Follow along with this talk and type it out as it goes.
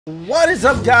What is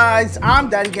up, guys? I'm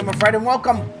DaddyGamerFred and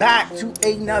welcome back to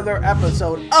another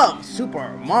episode of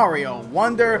Super Mario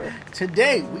Wonder.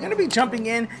 Today we're going to be jumping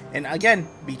in and again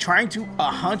be trying to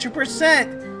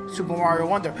 100% Super Mario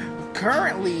Wonder.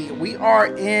 Currently we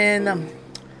are in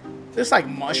this like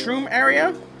mushroom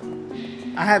area.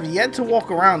 I have yet to walk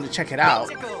around to check it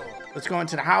out. Let's go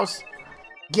into the house,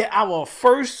 get our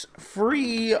first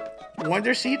free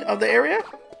Wonder Seed of the area.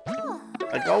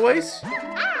 Like always.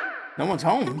 No one's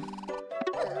home.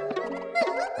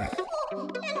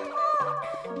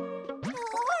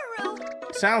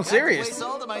 Sounds serious.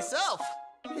 All to myself.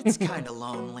 It's kind of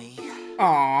lonely.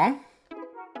 Aww.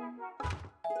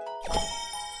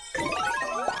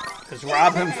 Let's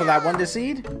rob him for that Wonder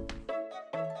Seed.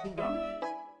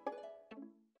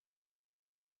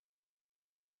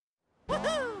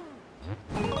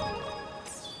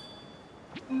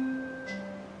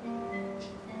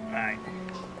 Alright.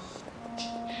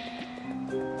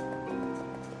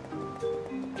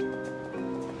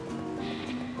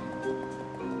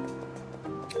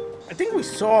 I think we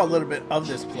saw a little bit of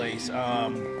this place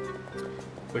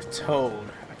with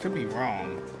Toad. I could be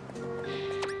wrong.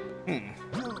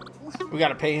 We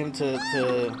gotta pay him to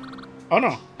oh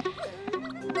no.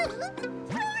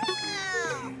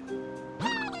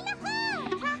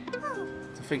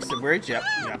 To fix the bridge? Yep,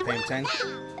 you gotta pay him 10.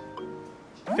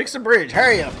 Fix the bridge,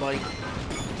 hurry up, buddy.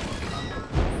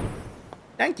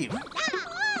 Thank you.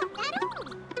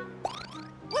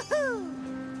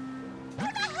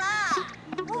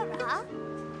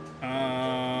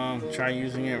 Try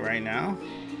using it right now.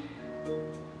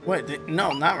 What?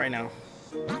 No, not right now.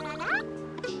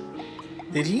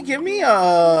 Did he give me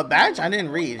a badge? I didn't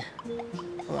read.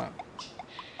 Hold on.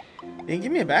 Did he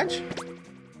give me a badge?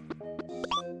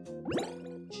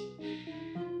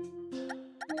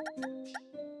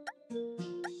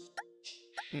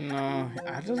 No,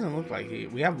 it doesn't look like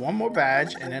it. We have one more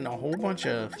badge and then a whole bunch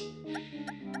of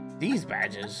these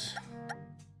badges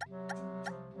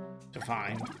to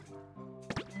find.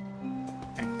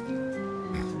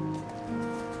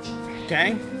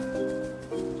 Okay.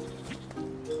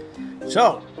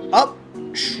 So, up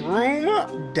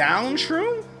shroom, down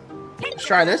shroom. Let's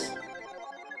try this.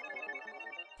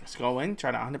 Let's go in,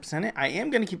 try to 100% it. I am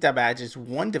going to keep that badge. It's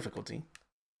one difficulty.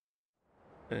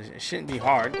 But it shouldn't be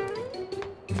hard.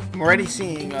 I'm already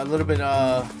seeing a little bit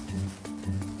of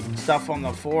stuff on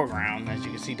the foreground, as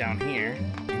you can see down here.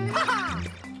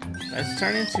 Let's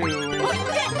turn into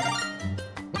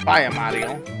Fire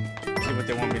Mario. See what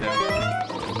they want me to...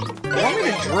 They want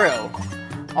me to drill.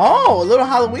 Oh, a little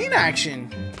Halloween action.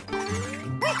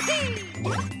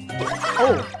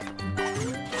 Oh.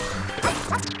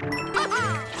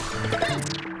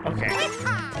 Okay.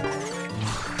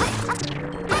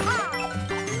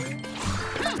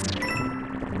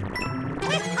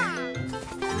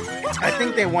 I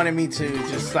think they wanted me to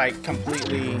just like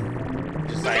completely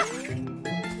just like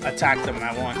attack them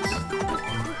at once.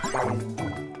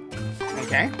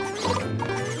 Okay.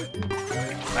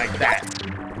 Like that.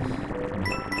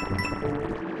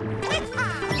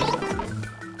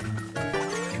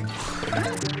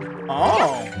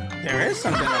 Oh, there is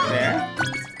something up there.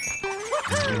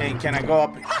 Hey, can I go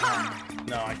up?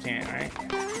 No, I can't, right?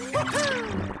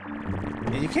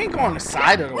 Yeah, you can't go on the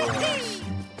side of the walls.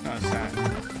 No, it's not.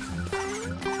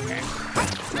 Okay.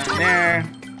 Down there.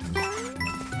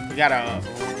 We got a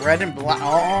red and black.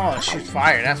 Oh, it shoots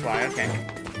fire. That's why. Okay.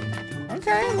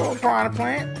 Okay, a little piranha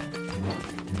plant.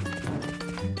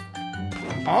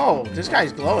 Oh, this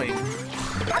guy's glowing.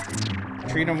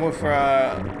 Treat him with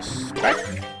spec.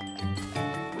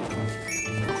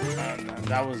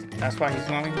 That's why he's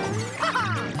glowing.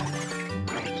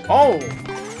 Oh!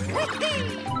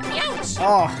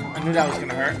 Oh, I knew that was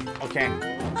gonna hurt. Okay.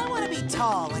 I want to be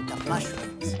tall like the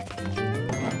mushrooms.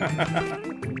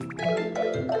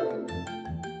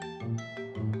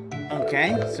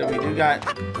 Okay, so we do got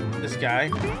this guy.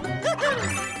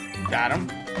 Got him.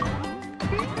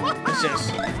 It's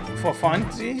just for fun,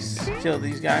 please. Kill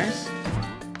these guys.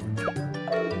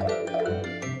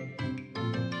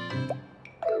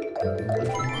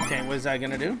 Okay, what is that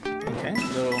gonna do? Okay,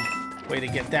 little way to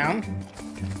get down.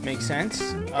 Makes sense.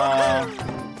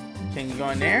 Can you go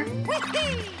in there?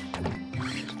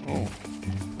 Oh.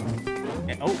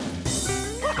 Yeah, oh.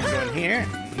 Can you go in here?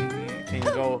 Can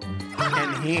you go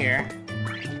in here?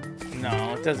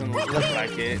 No, it doesn't look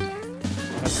like it.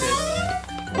 What's this?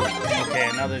 Okay,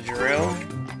 another drill.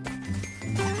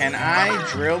 Can I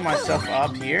drill myself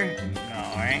up here? No,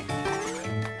 right?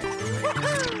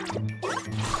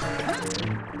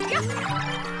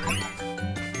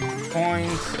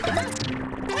 Coins.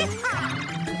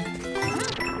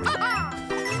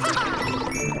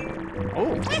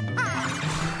 Oh.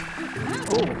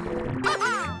 Ooh.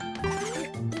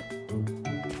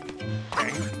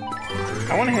 Okay.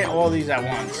 I want to hit all these at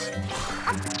once.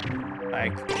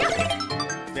 Like,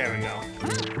 there we go.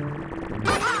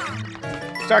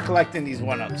 Start collecting these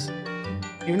 1-ups.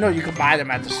 Even though you could buy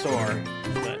them at the store.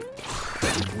 But,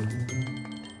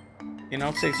 you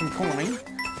know, save some coin.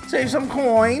 Save some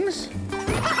coins.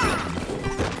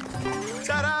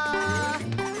 Ta-da!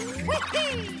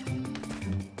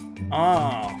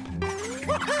 Oh.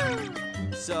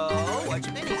 So, what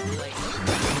you been eating lately?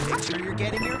 Make sure you're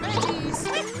getting your veggies.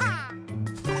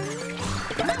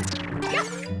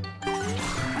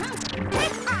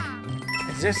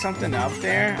 Is there something up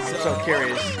there? I'm so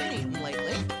curious. What you been eating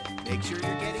lately? Make sure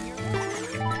you're getting your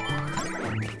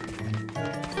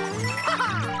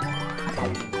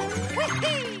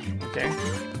Okay.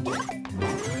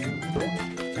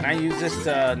 Can I use this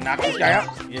to knock this guy out?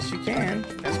 Yes, you can.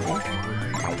 That's cool.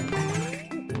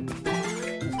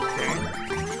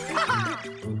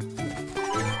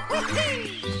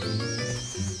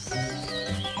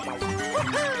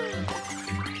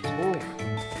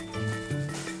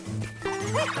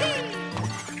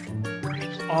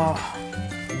 Oh.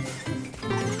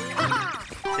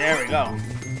 There we go.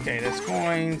 Okay, there's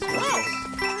coins. What's this?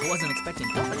 I wasn't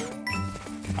expecting company.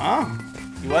 Huh?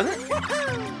 You wasn't?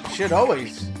 Should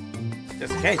always.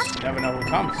 Just in case. You never know who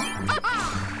comes.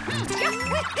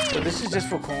 So this is just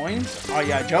for coins? Are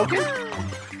y'all joking?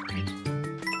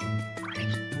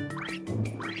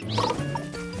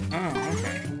 Oh,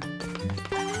 okay.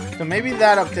 So maybe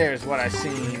that up there is what I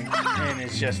seen, and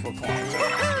it's just for coins.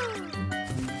 Okay.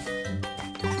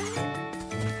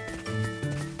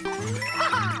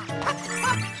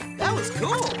 That was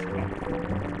cool.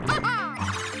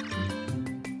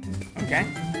 Okay.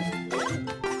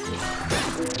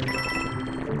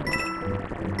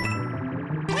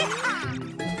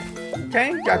 Okay,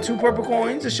 got 2 purple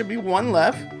coins. There should be 1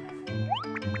 left.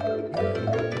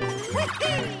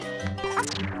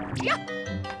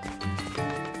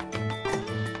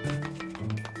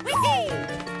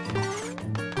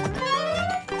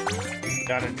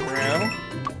 Got a drill.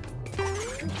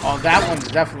 Oh, that one's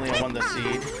definitely a Wonder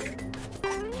Seed.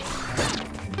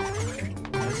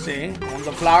 Let's see.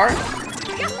 Wonder Flower.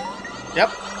 Yep.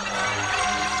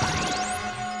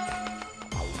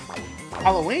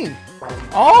 Halloween.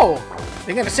 Oh,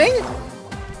 they're gonna sing?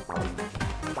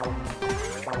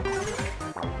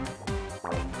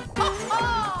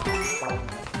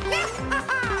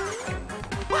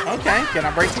 Okay, can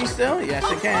I break these still? Yes,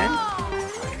 I can.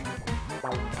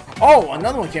 Oh,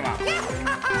 another one came out.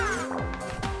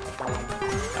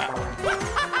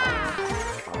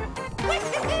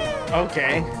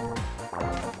 Okay.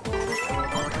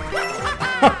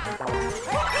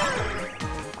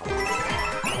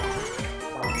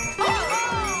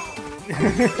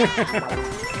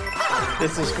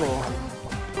 This is cool.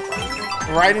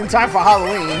 Right in time for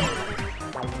Halloween.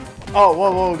 Oh,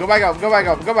 whoa, whoa, go back up, go back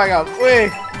up, go back up.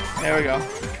 Wait. There we go.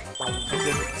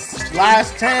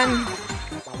 Last 10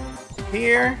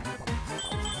 here.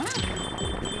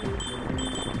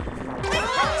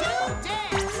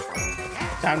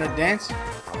 Time to dance.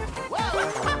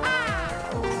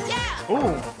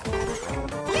 Ooh.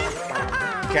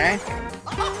 Okay.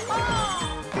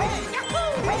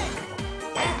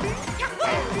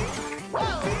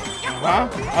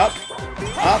 Up.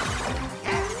 Up.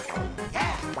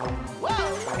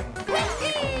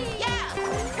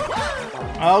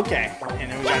 Okay.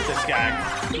 And then we got this guy.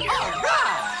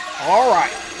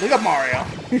 Alright. Look at Mario.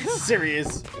 He's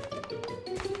serious.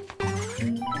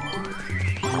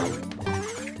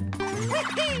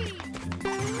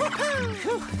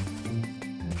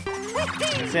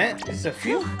 That's it? Just a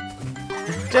few?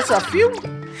 Just a few?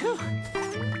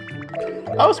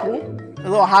 That was cool. A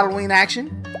little Halloween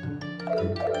action.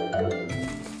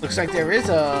 Looks like there is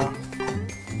a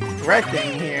red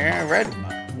thing here. A red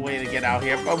way to get out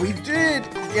here. But we did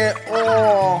get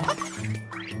all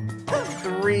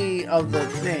 3 of the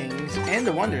things and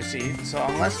the Wonder Seed. So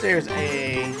unless there's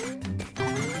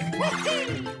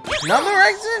another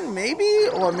exit, maybe?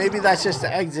 Or maybe that's just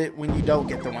the exit when you don't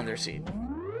get the Wonder Seed.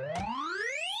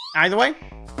 Either way,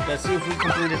 let's see if we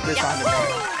completed this on the day.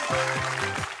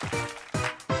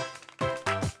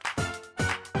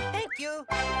 Thank you.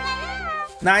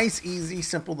 Nice, easy,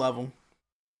 simple level.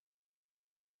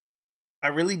 I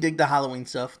really dig the Halloween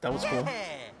stuff. That was cool.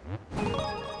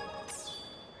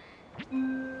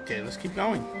 Okay, let's keep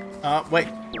going. Wait.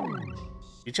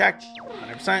 You checked.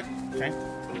 100%. Okay.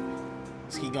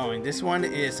 Let's keep going. This one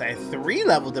is a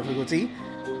 3-level difficulty.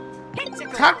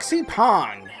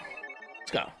 Toxipond.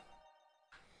 Let's go.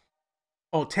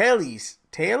 Oh, Tailies.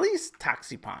 Tailies?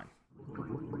 Toxipond.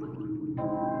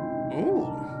 Ooh.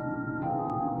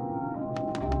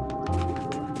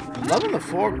 loving the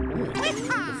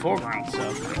foreground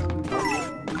stuff.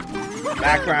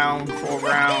 Background,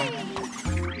 foreground.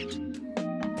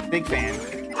 Big fan.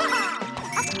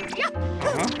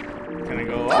 Can I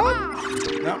go up?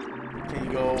 No. Can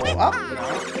you go up? No.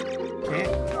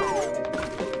 Can't.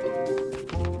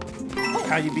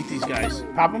 How you beat these guys?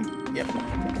 Pop them? Yep.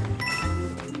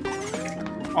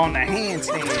 On the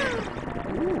handstand.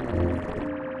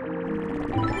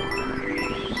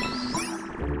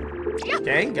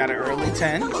 Okay, got an early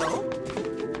 10.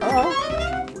 Uh-oh.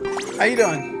 How you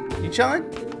doing? You chilling?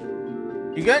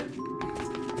 You good?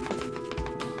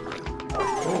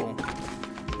 Oh.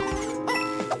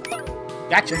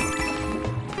 Gotcha.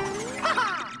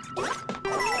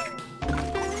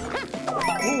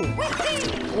 Ooh.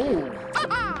 Ooh.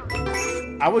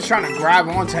 I was trying to grab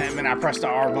onto him and I pressed the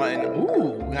R button.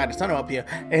 Ooh, got a tunnel up here.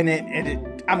 And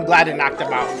I'm glad it knocked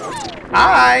him out.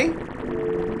 Hi!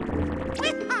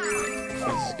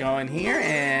 Let's go in here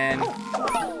and...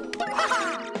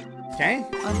 Okay.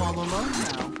 I'm all alone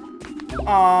now.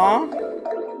 Aww.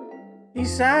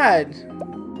 He's sad.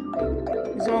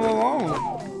 He's all alone.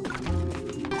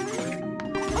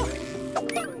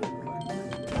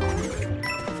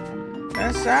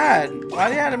 That's sad. Why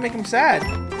do you have to make him sad?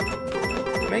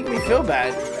 Make me feel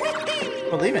bad.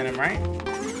 Believe in him, right?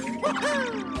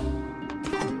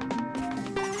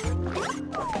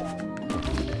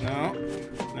 No.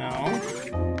 No.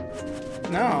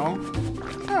 No.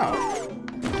 No.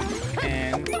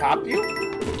 And pop you.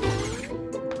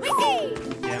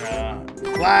 Get a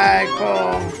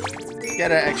flagpole.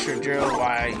 Get an extra drill.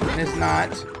 Why it's not?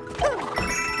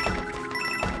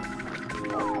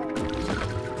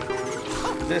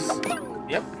 This.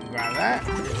 Yep. Grab that.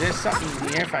 Is there something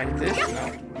here if I hit this? No.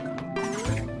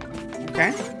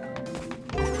 Okay.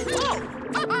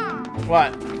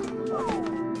 What?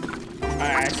 Alright,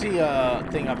 I see a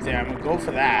thing up there. I'm gonna go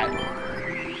for that.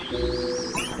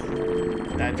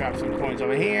 That drops some coins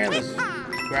over here. Let's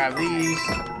grab these.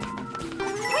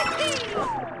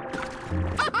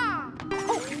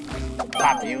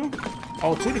 Pop you.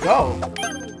 Oh, 2 to go.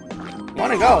 1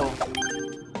 to go.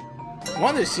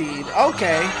 Wonder Seed.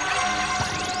 Okay.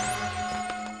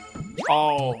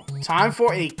 Oh, time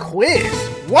for a quiz.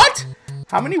 What?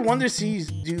 How many Wonder Seeds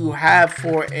do you have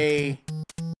for a...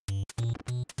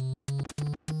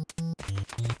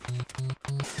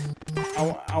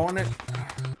 I want to...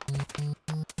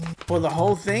 For the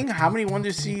whole thing, how many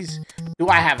Wonder Seeds do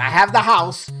I have? I have the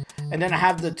house, and then I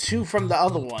have the 2 from the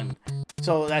other one.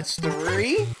 So that's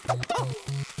 3?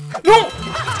 No!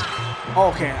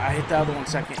 Okay, I hit the other one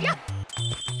second. Let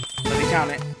me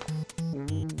count it.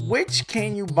 Which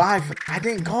can you buy for... I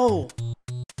didn't go.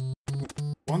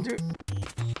 Wonder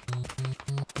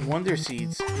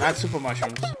Seeds, not Super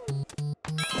Mushrooms.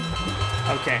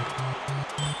 Okay.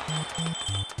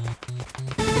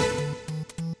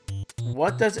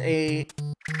 What does a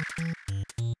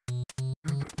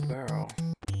barrel?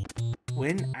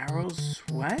 Wind arrows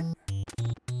sweat?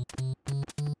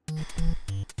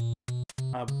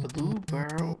 A blue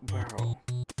barrel.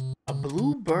 A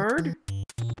blue bird?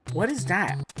 What is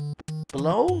that?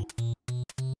 Blow?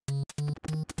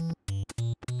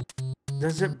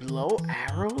 Does it blow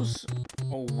arrows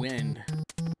or wind?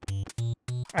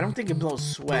 I don't think it blows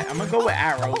sweat. I'm gonna go with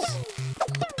arrows.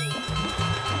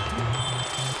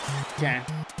 Okay.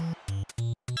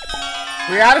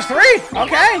 3 out of 3.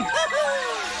 Okay.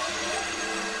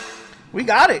 We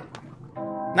got it.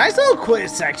 Nice little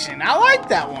quiz section. I like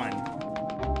that one.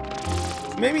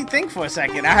 Made me think for a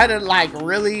second. I had to like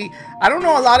really... I don't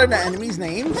know a lot of the enemies'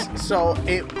 names, so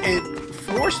it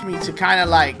forced me to kind of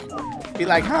like be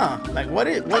like, huh? Like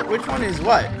which one is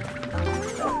what?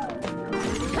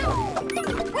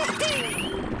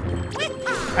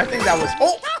 I think that was...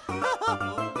 Oh!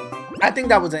 I think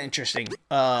that was an interesting,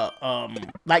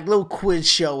 like little quiz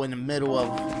show in the middle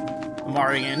of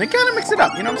Mario game. They kind of mix it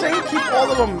up, you know what I'm saying? Keep all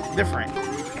of them different.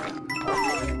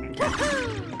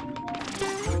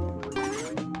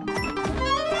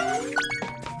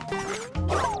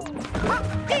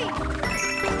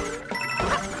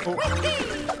 Oh.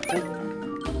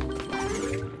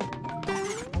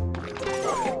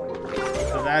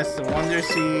 So that's the Wonder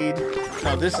Seed.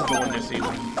 No, this is the Wonder Seed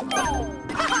one.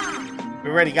 We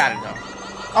already got it though.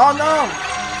 Oh no!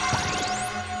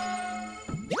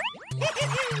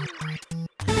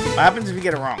 What happens if you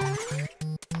get it wrong?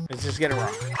 Let's just get it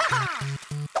wrong.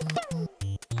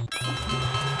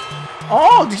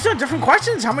 Oh, these are different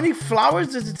questions. How many flowers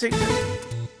does it take?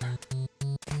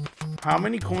 How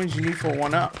many coins you need for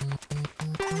 1-up?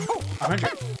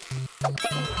 100.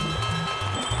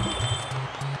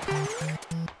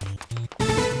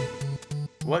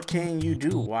 What can you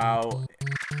do while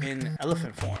in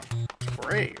elephant form.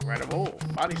 Spray, right of hole,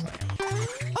 body slam.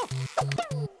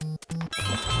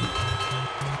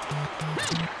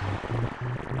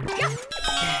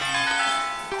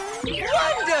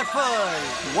 Wonderful!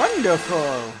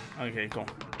 Wonderful! Okay, cool.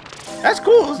 That's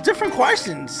cool. It's different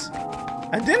questions.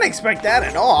 I didn't expect that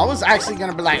at all. I was actually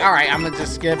gonna be like, all right, I'm gonna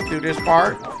just skip through this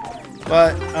part.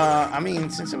 But, I mean,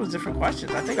 since it was different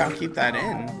questions, I think I'll keep that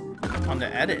in on the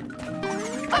edit.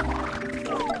 Oh,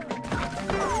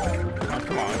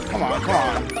 come on, come on, come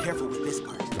on. Be careful with this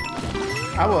part.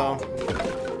 I will.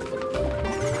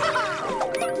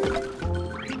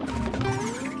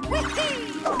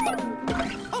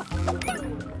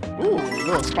 Ooh, a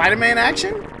little Spider-Man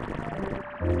action?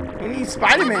 Who needs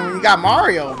Spider-Man when you got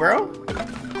Mario, bro?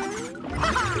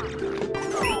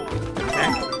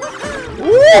 Okay.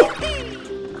 Woo!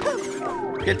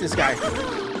 Get this guy.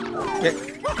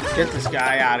 Get this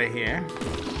guy out of here.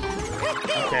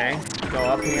 Okay, go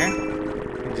up here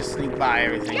and just sneak by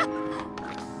everything.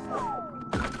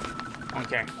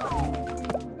 Okay.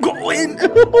 Go in!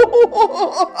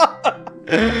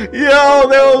 Yo,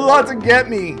 they were about to get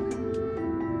me.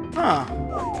 Huh.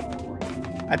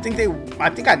 I think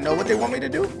I know what they want me to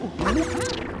do.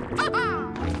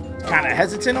 Kind of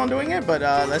hesitant on doing it, but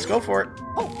let's go for it.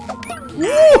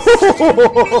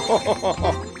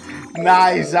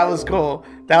 Nice, that was cool.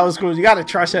 That was cool. You gotta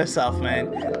trust yourself, man.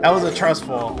 That was a trust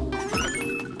fall.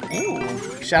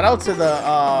 Ooh. Shout out to the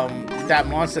that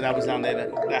monster that was down there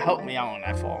that helped me out on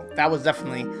that fall. That was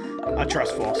definitely a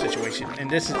trust fall situation. And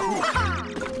this is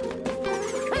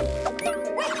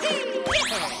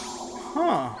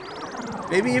huh.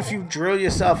 Maybe if you drill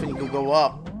yourself and you can go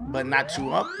up, but not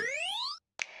too up.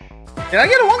 Did I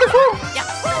get a wonderful? Yeah.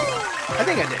 I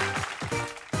think I did.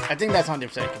 I think that's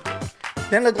 100% complete.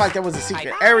 Didn't look like there was a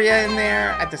secret area in there.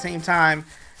 At the same time,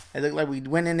 it looked like we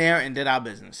went in there and did our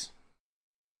business.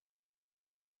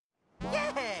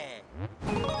 Yeah.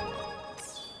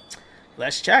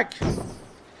 Let's check.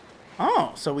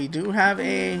 Oh, so we do have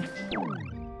a...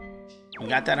 We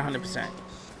got that 100%.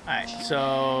 Alright,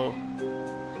 so...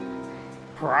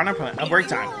 Piranha Plant. A break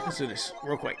time. Let's do this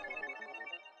real quick.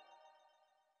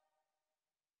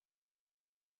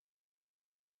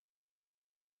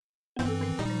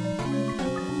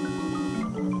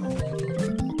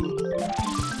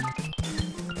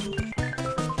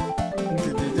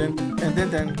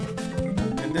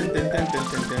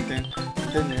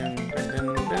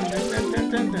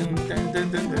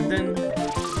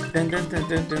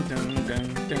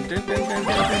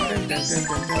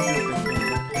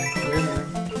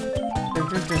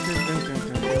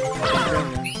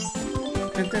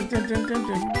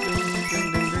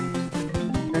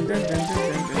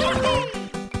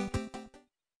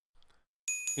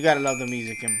 You gotta love the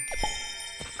music.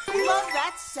 Love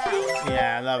that sound.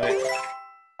 Yeah, I love it.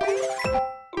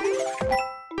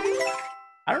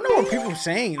 I don't know what people are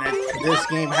saying that this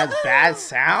game has bad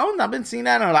sound. I've been seeing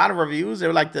that in a lot of reviews.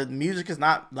 They're like the music is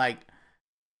not like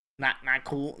not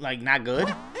cool, like not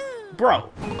good. Bro,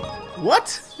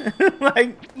 what?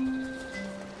 Like you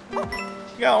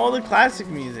got all the classic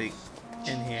music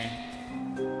in here.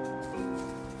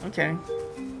 Okay.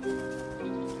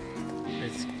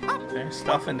 There's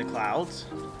stuff in the clouds.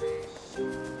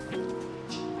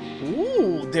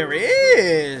 Ooh, there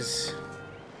is.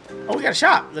 Oh, we got a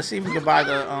shop. Let's see if we can buy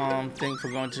the thing for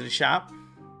going to the shop.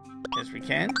 Yes, we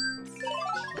can.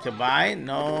 We can buy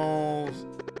no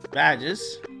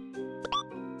badges.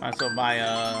 Might as well buy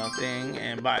a thing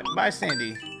and buy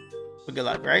Sandy. For good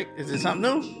luck, right? Is it something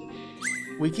new?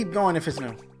 We keep going if it's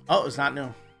new. Oh, it's not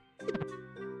new.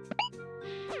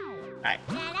 Alright.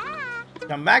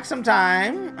 Come back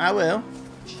sometime. I will.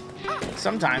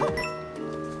 Sometime.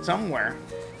 Somewhere.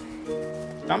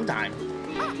 Sometime.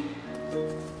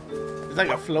 It's like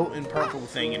a floating purple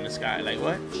thing in the sky. Like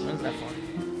what? What's that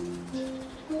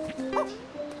for?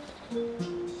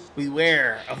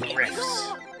 Beware of the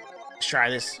rifts. Let's try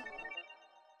this.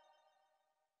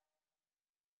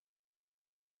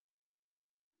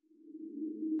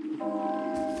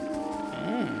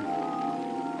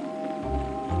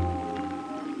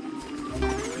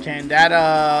 Can that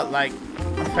like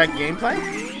affect gameplay?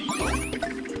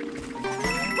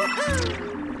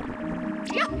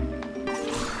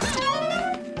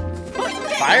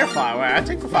 Fire flower. I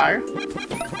take the fire.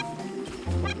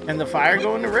 And the fire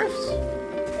go in the rifts?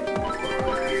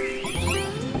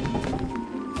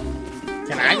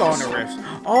 Can I go in the rifts?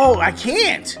 Oh, I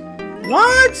can't.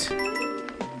 What?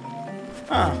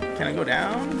 Huh? Can I go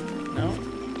down? No.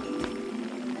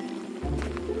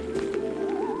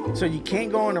 So you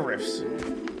can't go in the rifts.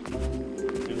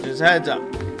 Just heads up.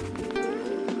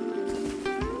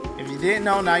 If you didn't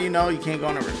know, now you know. You can't go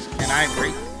in reverse. Can I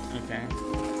break? Okay.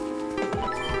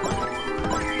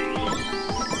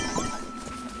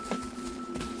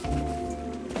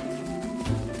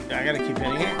 I gotta keep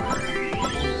hitting it.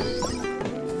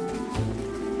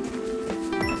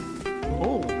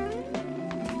 Oh.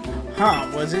 Huh,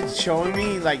 was it showing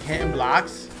me like hitting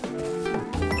blocks?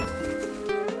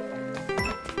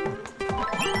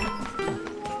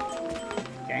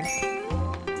 Okay.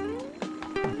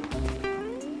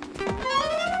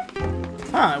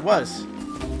 Huh, it was.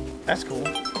 That's cool.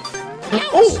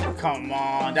 Oh, come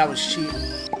on, that was cheap.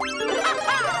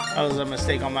 That was a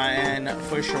mistake on my end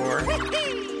for sure.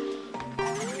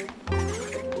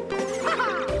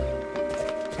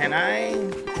 Can I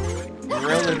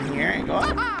drill in here and go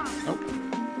up? Nope.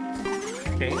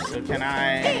 Okay, so can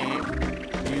I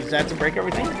use that to break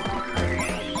everything?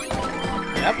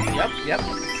 Yep.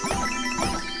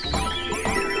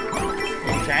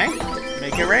 Okay,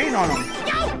 make it rain on them.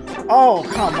 Oh,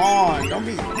 come on! Don't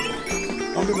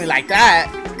do me like that.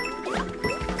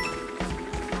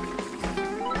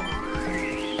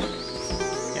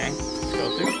 Okay, let's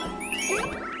go through.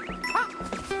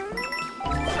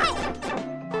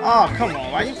 Oh, come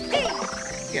on, why you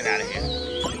get out of here?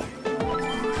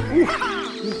 Ooh.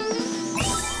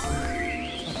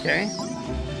 Okay.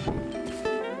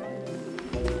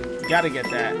 Gotta get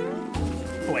that.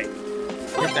 Oh, wait.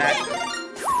 Get that.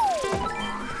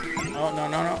 Oh, no.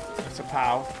 That's a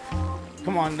POW.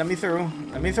 Come on, let me through.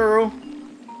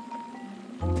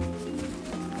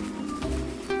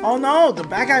 Oh, no, the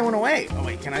bad guy went away. Oh,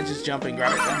 wait, can I just jump and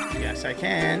grab it though? Yes, I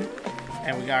can.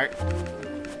 And we got...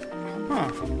 Huh.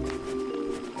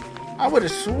 I would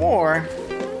have swore...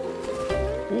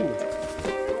 Ooh.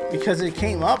 Because it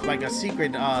came up like a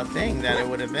secret thing that it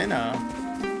would have been a...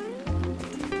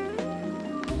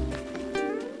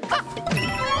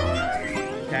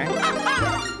 Okay.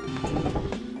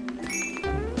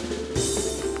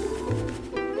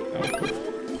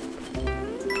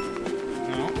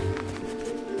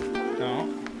 No.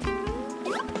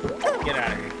 Get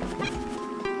out of here.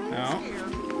 No.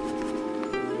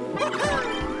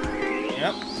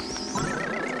 Yep.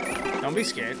 Don't be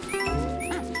scared.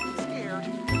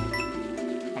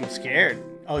 I'm scared.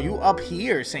 Oh, you up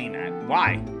here saying that.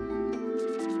 Why?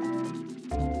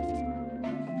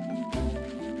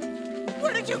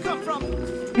 Where did you come from?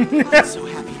 I'm so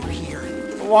happy you're here.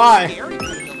 Why? Scared? Leave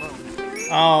me alone.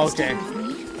 Oh, okay.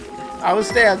 I will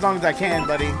stay as long as I can,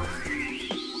 buddy.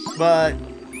 But,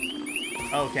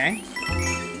 okay.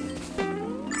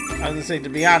 I was gonna say, to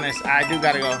be honest, I do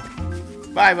gotta go.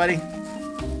 Bye, buddy.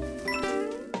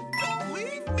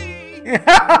 Leave me.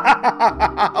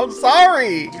 I'm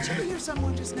sorry. Did you hear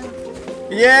someone just now?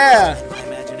 Yeah. My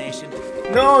imagination.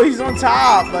 No, he's on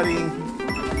top, buddy.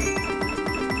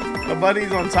 My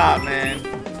buddy's on top, man.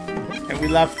 And we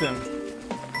left him.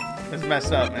 That's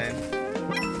messed up, man.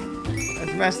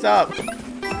 That's messed up.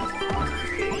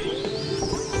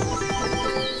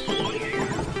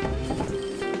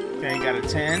 Okay, got a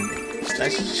 10.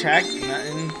 Let's check.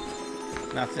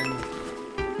 Nothing.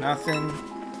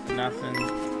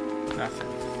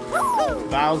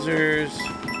 Bowser's.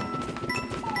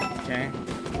 Okay.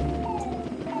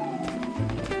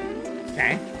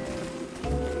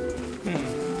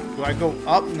 Do I go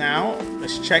up now?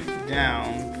 Let's check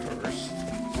down first.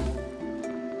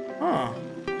 Huh.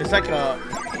 It's like a...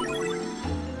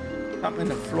 something in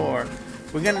the floor.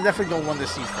 We're gonna definitely go 1 to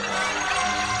see first.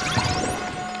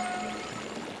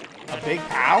 A big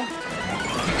POW?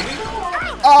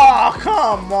 Oh,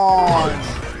 come on!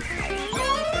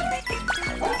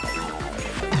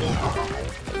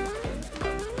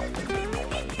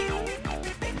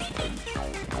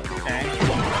 Okay.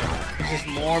 Just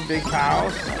more big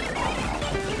POWs.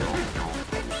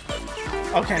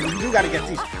 Okay, we do gotta get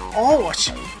these. Oh,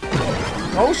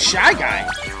 go Shy Guy.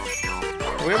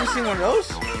 Have we ever seen one of those?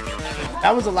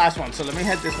 That was the last one, so let me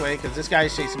head this way because this guy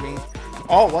is chasing me.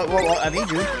 Oh, what? I need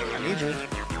you.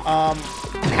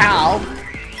 How?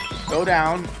 Go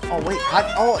down. Oh, wait.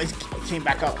 Oh, it came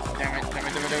back up. Damn it.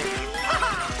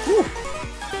 Whew.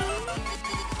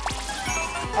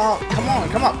 Oh, come on.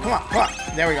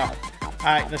 There we go.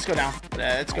 Alright, let's go down.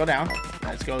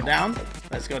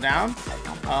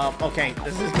 Okay,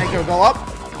 does this make her go up?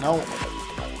 No.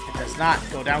 It does not.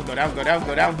 Go down.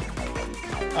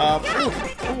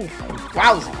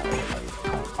 Wowzy.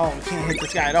 Oh, we can't hit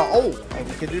this guy at all. Oh,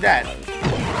 we can do that.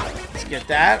 Let's get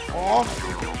that off.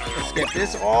 Let's get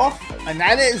this off. And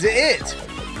that is it.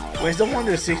 Where's the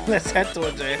Wonder Seed? Let's head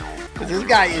towards it. Because this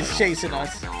guy is chasing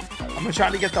us. I'm going to try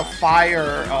to get the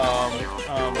fire,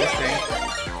 this thing.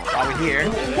 While we're here.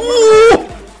 Ooh!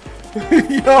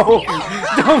 Yo,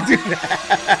 don't do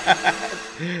that.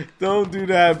 Don't do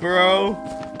that, bro.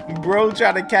 Bro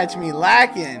try to catch me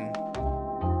lacking.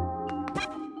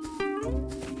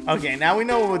 Okay, now we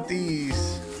know what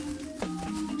these...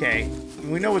 Okay,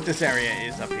 we know what this area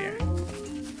is up here.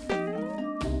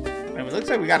 And it looks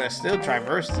like we gotta still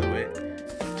traverse through it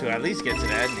to at least get to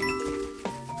the ending.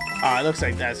 Oh, it looks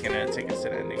like that's gonna take us to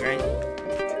the ending, right?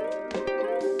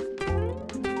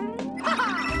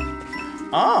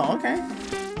 Oh, okay.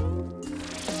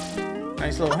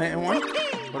 Nice little hitting one.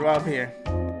 What about up here?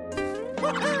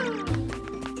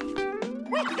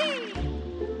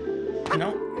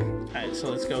 Nope. Alright, so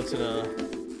let's go to the...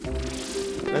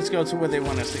 Let's go to where they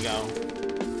want us to go.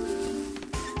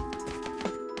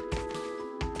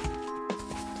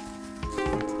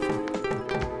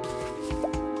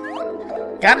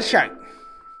 Got a shark.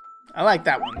 I like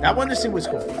that one. That one to see was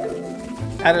cool.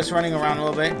 Had us running around a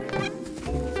little bit.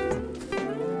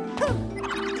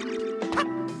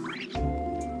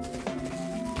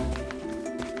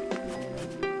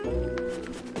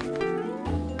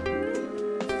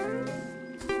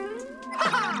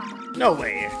 No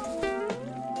way.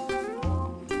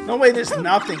 No way there's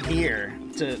nothing here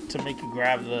to make you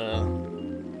grab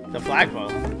the flagpole.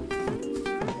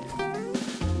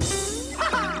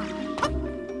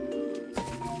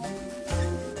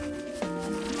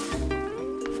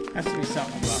 Has to be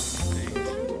something about these things.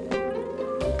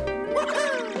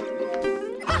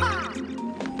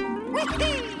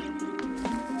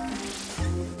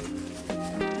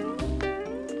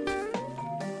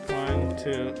 1,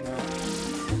 2, no.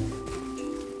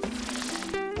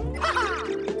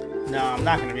 No, I'm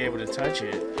not gonna be able to touch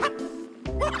it.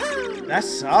 That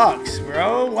sucks,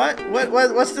 bro.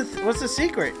 What's the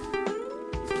secret?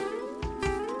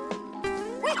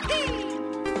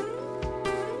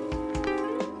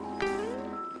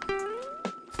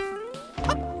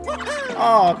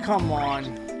 Oh, come on.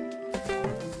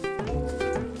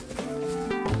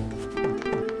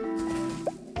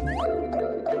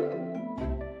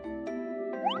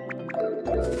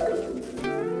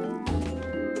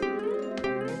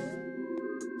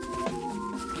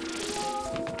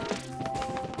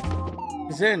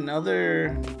 Is there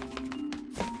another...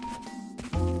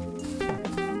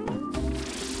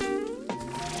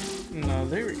 No,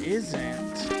 there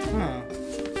isn't. Huh.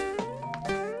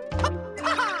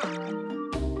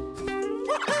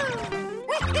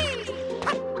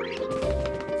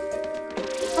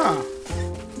 Huh.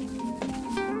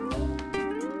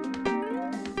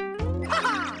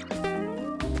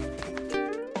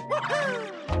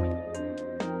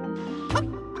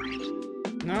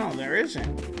 No, there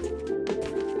isn't.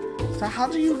 So how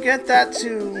do you get that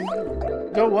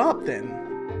to go up then?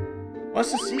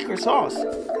 What's the secret sauce?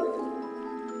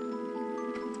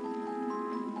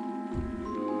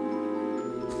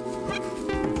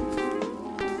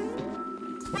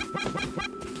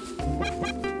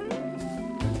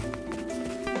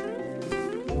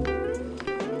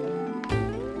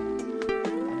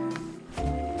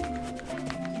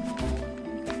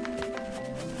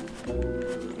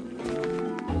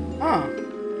 Huh.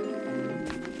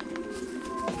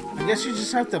 I guess you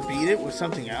just have to beat it with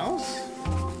something else?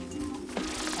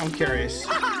 I'm curious.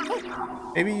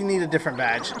 Maybe you need a different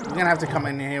badge. You're gonna have to come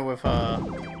in here with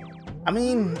I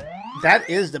mean, that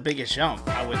is the biggest jump,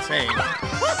 I would say.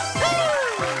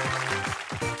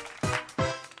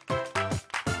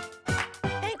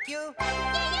 Thank you.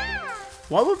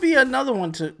 What would be another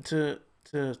one to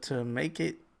make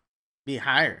it be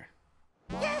higher?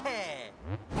 Yeah.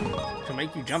 To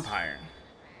make you jump higher.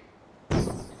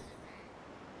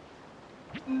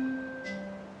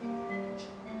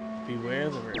 Beware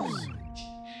the roots.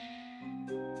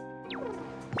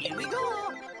 Here we go.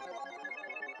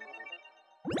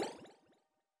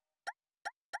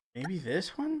 Maybe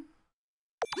this one?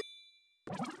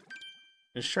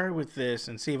 Let's try with this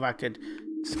and see if I could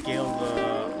scale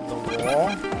the wall.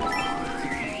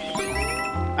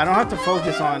 I don't have to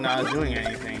focus on doing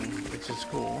anything, which is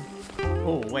cool.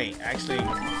 Oh, wait, actually,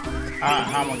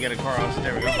 how am I gonna get across?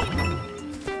 There we go.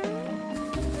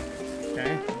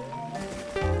 Okay.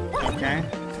 Okay.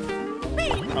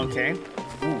 Okay.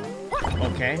 Ooh.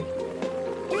 Okay.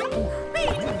 Ooh.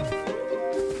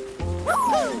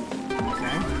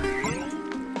 Okay.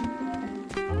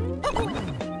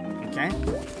 Okay.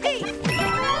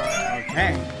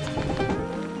 Okay.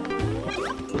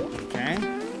 Okay.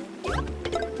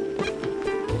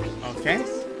 Okay.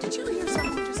 Did you hear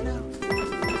something just now?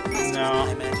 No.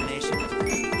 My imagination.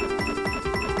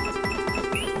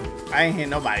 I ain't hear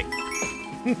nobody.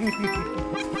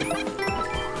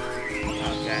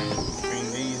 Okay. Bring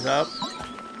these up.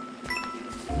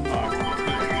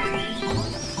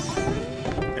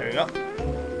 go.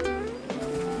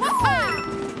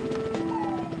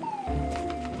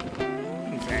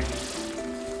 Okay.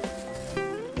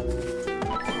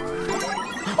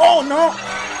 Oh no!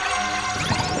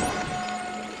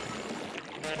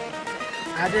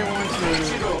 I didn't want to.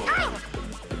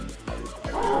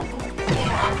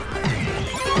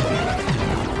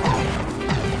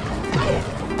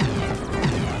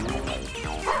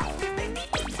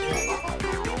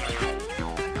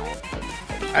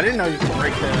 I didn't know you could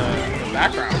break the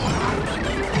background.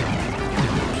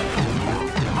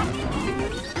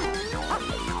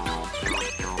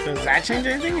 Does that change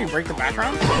anything? You break the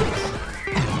background?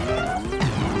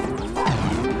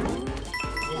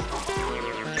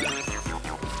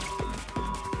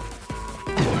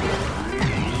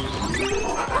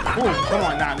 Ooh, come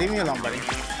on now, leave me alone, buddy.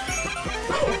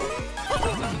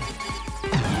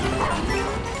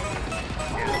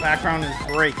 Yeah, the background is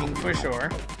breaking for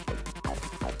sure.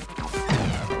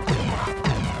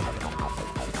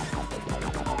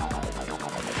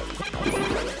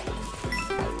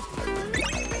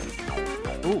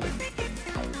 Ooh.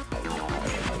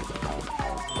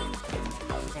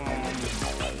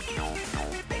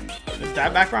 Does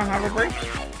that background have a break?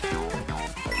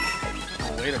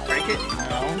 A way to break it?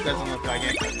 No, doesn't look like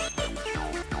it.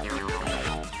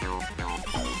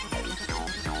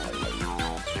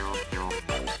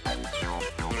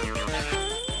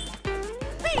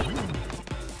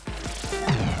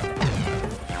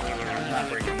 Not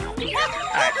breaking.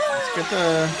 Alright, let's get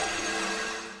the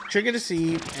trigger the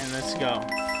seed and let's go.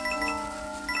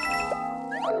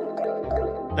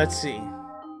 Let's see.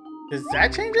 Does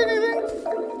that change anything?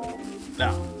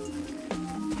 No.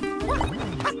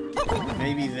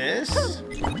 Maybe this?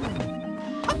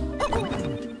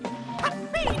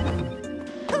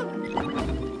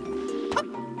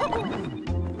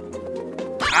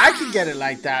 I could get it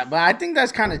like that, but I think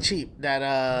that's kind of cheap. That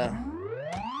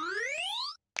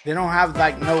they don't have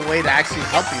like no way to actually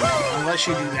help you unless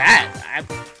you do that.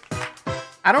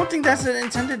 I don't think that's an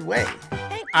intended way.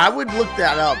 I would look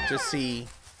that up to see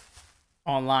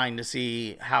online to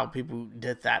see how people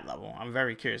did that level. I'm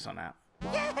very curious on that.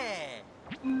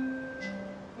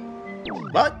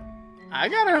 But I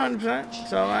got it 100%,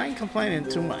 so I ain't complaining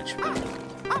too much.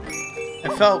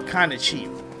 It felt kind of cheap.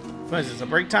 What is this, a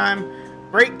break time?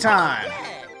 Break time!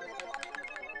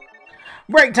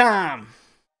 Break time!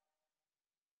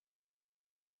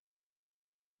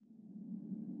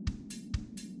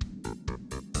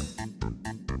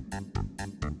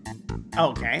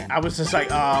 Okay, I was just like,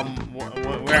 where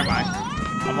am I?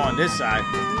 I'm on this side.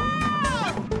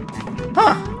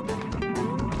 Huh.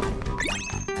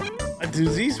 Do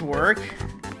these work?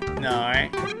 No, right?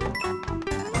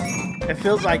 It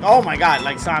feels like, oh my god,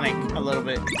 like Sonic a little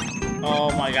bit.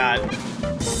 Oh my god.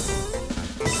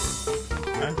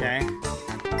 Okay.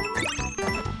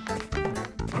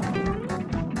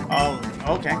 Oh,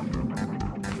 okay.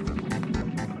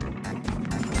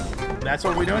 That's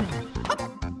what we're doing?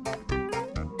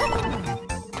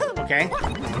 Okay.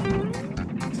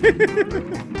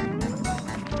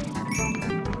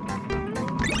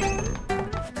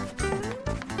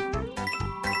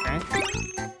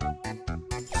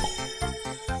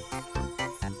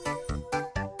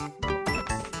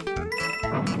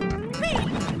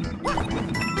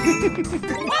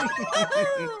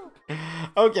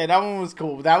 Okay, that one was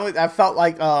cool. I felt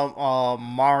like a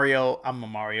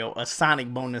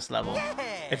Sonic bonus level.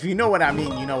 If you know what I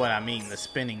mean, you know what I mean. The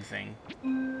spinning thing.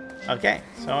 Okay,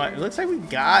 so it looks like we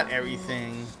got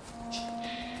everything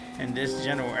in this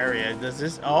general area. Does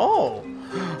this? Oh,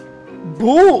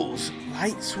 Bulls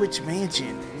Light Switch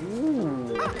Mansion.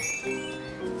 Ooh.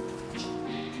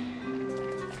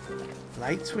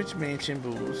 Light Switch Mansion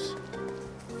Bulls.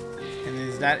 And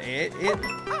is that it?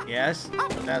 Yes,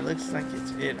 that looks like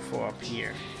it's it for up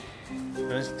here.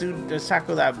 Let's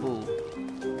tackle that bull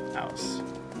house.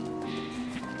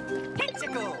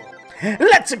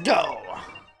 Let's go!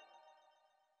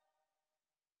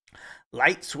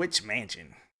 Light Switch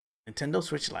Mansion. Nintendo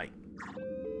Switch Lite.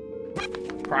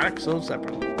 Product sold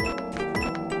separately.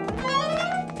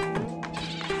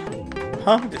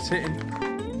 Huh? Just hitting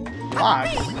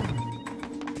blocks.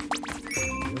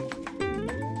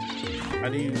 How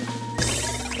do you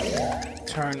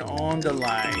turn on the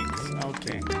lights?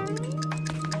 Okay.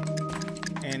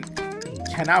 And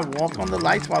can I walk on the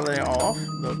lights while they're off?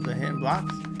 The hidden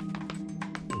blocks?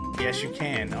 Yes, you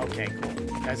can. Okay, cool.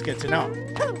 That's good to know.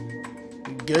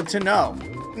 Good to know.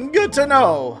 Good to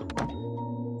know.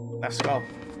 Let's go.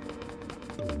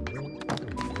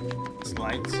 There's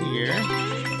lights here.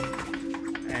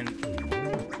 And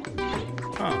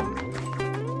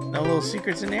no little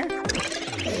secrets in there?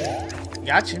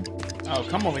 Gotcha. Oh,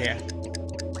 come over here.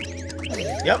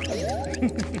 Yep. Is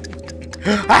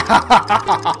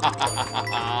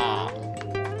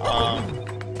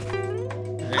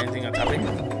there anything on top of here?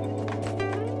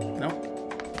 No.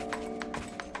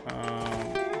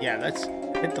 Yeah, let's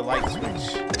hit the light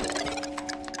switch.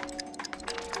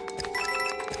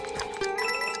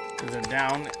 Is it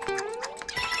down?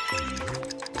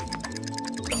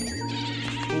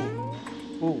 Ooh.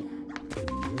 Ooh.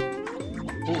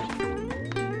 Ooh.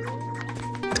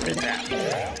 Hit that.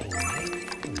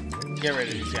 Get rid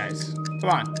of these guys. Come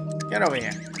on. Get over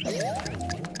here.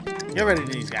 Get rid of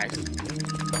these guys.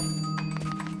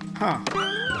 Huh.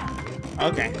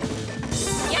 Okay.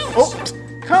 Oh!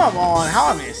 Come on. How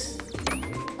I miss?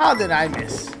 How did I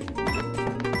miss?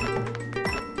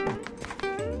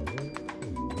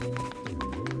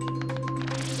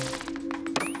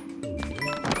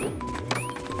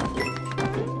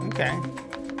 Okay.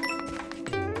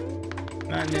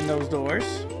 Nothing in those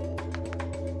doors.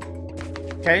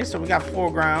 Okay, so we got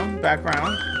foreground,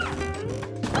 background.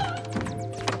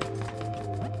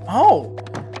 Oh,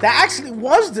 that actually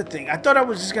was the thing. I thought I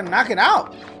was just gonna knock it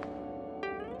out.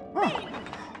 Huh.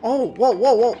 Oh, whoa,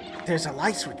 whoa, whoa. There's a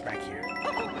light switch back here.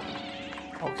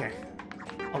 Okay.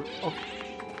 Oh, oh.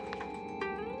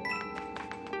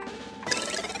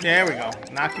 There we go.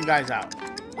 Knock you guys out.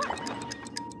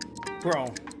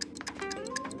 Bro.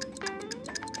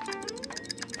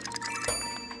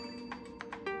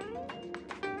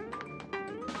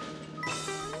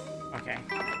 Okay.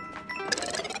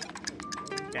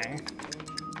 Okay.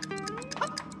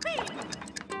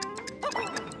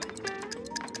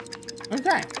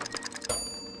 Okay.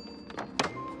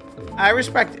 I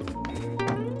respect it.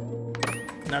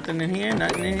 Nothing in here,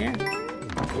 nothing in here.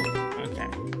 Okay.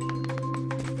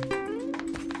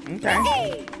 Okay.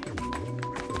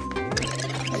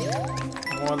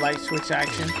 More light switch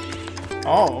action.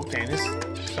 Oh, okay. This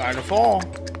started to fall.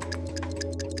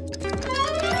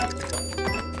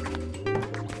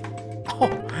 Oh,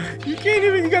 you can't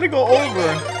even, you gotta go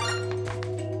over.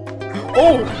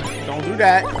 Oh, don't do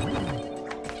that.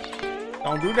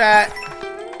 Don't do that.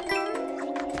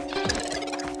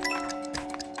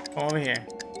 Come over here.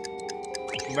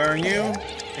 Burn you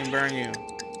and burn you.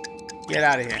 Get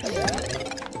out of here.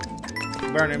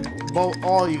 Burning both,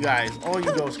 all you guys, all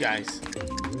you ghost guys.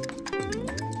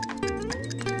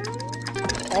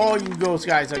 All you ghost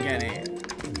guys are getting it.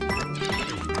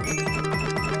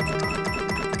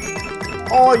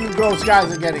 All you ghost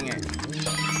guys are getting it.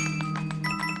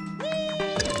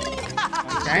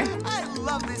 Okay. I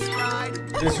love this ride.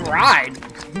 This ride?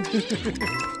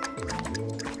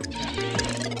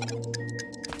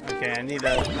 Okay, I need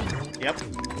a... Yep.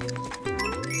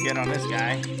 Get on this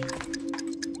guy.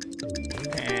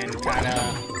 And kind of...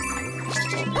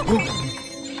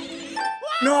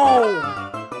 No!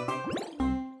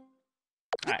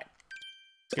 Alright.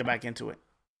 Let's get back into it.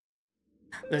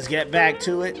 Let's get back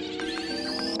to it.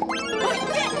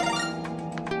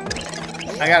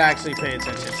 I gotta actually pay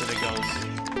attention to the ghosts.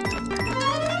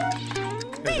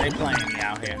 Because they playing me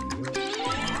out here.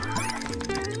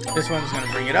 This one's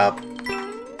gonna bring it up.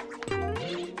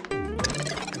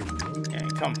 Okay,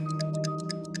 come.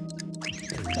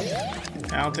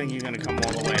 I don't think you're gonna come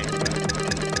all the way.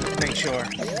 Let's make sure.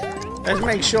 Let's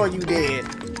make sure you did.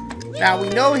 Now we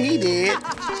know he did.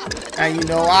 Now you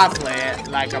know I play it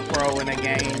like a pro in a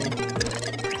game.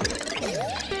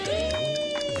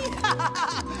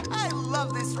 I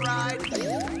love this ride.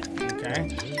 Okay.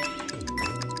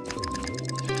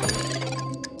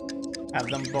 Have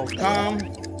them both come.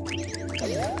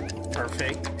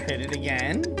 Perfect. Hit it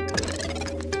again.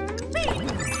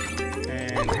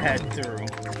 And head through.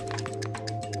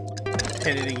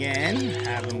 Hit it again.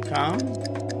 Have them come.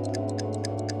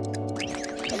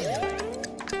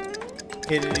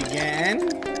 Hit it again.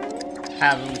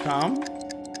 Have them come.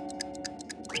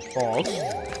 Pause.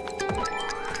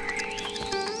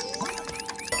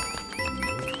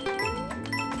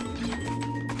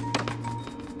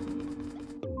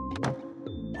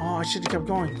 Oh, I should have kept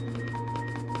going.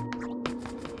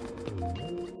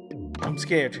 I'm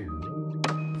scared.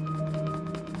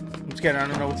 I'm scared. I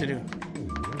don't know what to do.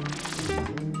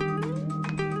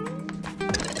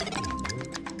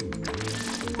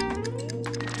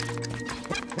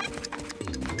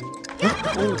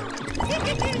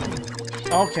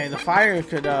 Okay, the fire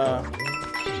could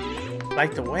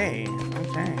light the way.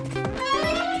 Okay.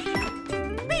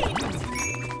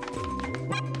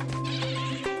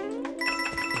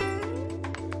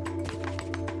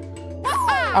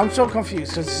 I'm so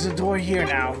confused. So there's a door here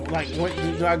now. Like, what,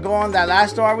 do I go on that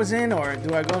last door I was in, or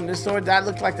do I go in this door? That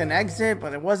looked like an exit,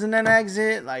 but it wasn't an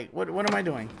exit. Like, what am I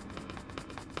doing?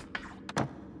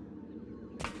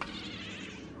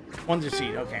 Wonder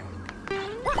seed, okay.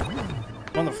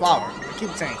 Wonder flower.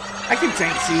 I keep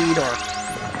saying seed or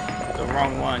the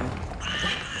wrong one.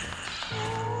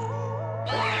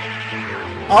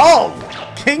 Oh,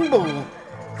 King Boo,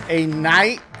 a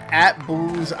night at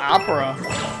Boo's Opera.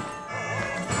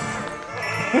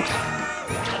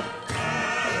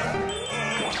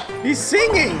 He's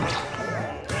singing.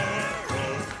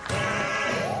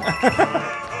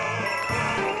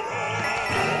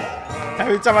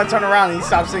 Every time I turn around, he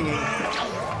stops singing.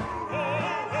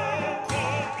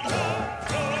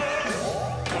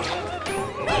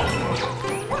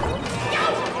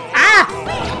 Ah!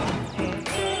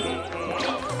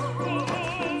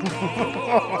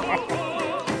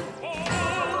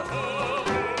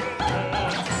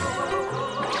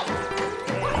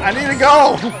 I need to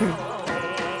go.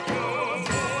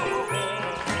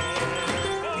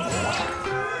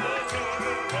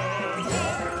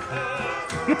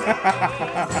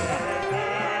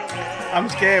 I'm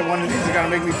scared one of these are gonna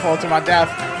make me fall to my death.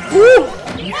 Woo!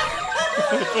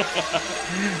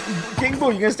 King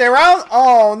Boo, you gonna stay around?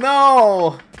 Oh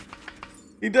no!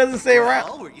 He doesn't stay around.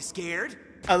 Well, were you scared?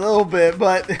 A little bit,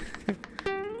 but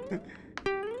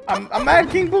I'm mad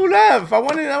King Boo left. I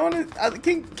wanted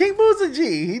King Boo's a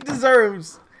G. He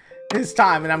deserves his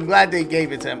time, and I'm glad they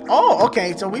gave it to him. Oh,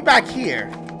 okay, so we back here.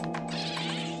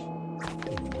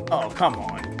 Oh, come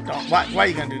on. Don't, why are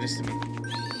you gonna do this to me?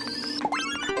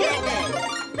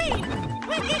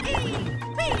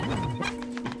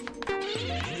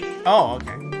 Oh,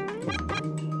 okay.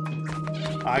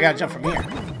 Oh, I gotta jump from here.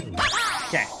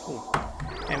 Okay, cool.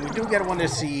 And we do get a Wonder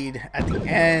Seed at the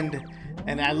end,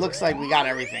 and that looks like we got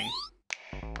everything.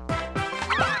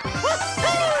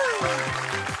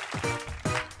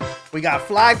 We got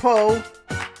Flagpole.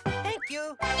 Thank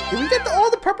you. Did we get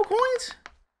all the purple coins?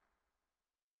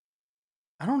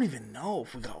 I don't even know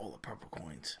if we got all the purple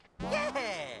coins. Yeah.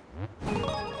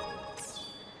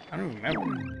 I don't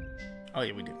remember. Oh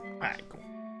yeah, we do. Alright, cool.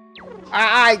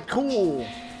 Alright, cool.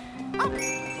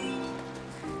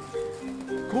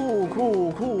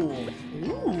 Cool.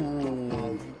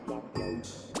 Ooh.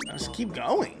 Let's keep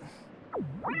going.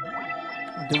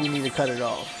 Or do we need to cut it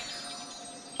off?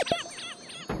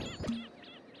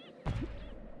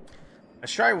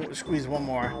 Let's try to squeeze one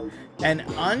more. An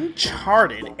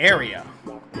uncharted area.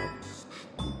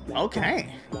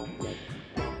 Okay.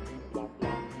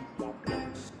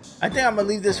 I think I'm gonna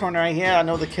leave this one right here. I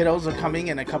know the kiddos are coming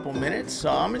in a couple minutes,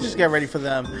 so I'm gonna just get ready for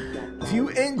them. If you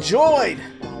enjoyed,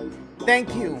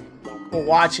 thank you for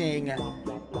watching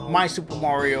my Super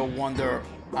Mario Wonder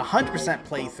 100%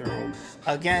 playthrough.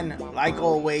 Again, like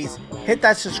always, hit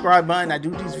that subscribe button. I do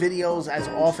these videos as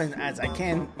often as I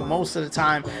can. Most of the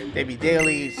time, they be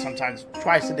daily, sometimes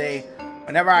twice a day.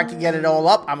 Whenever I can get it all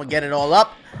up, I'm gonna get it all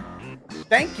up.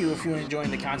 Thank you if you're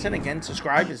enjoying the content. Again,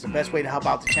 subscribe is the best way to help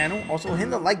out the channel. Also, hit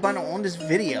the like button on this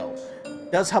video.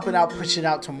 It does help it out, push it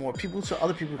out to more people so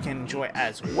other people can enjoy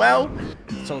as well.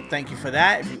 So thank you for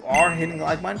that if you are hitting the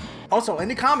like button. Also, in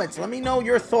the comments, let me know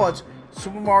your thoughts,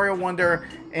 Super Mario Wonder,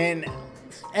 and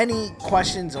any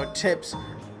questions or tips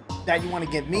that you want to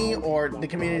give me or the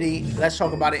community. Let's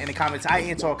talk about it in the comments. I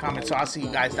answer all comments, so I'll see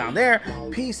you guys down there.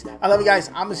 Peace. I love you guys.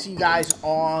 I'm going to see you guys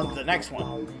on the next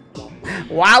one.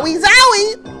 Wowie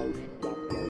zowie!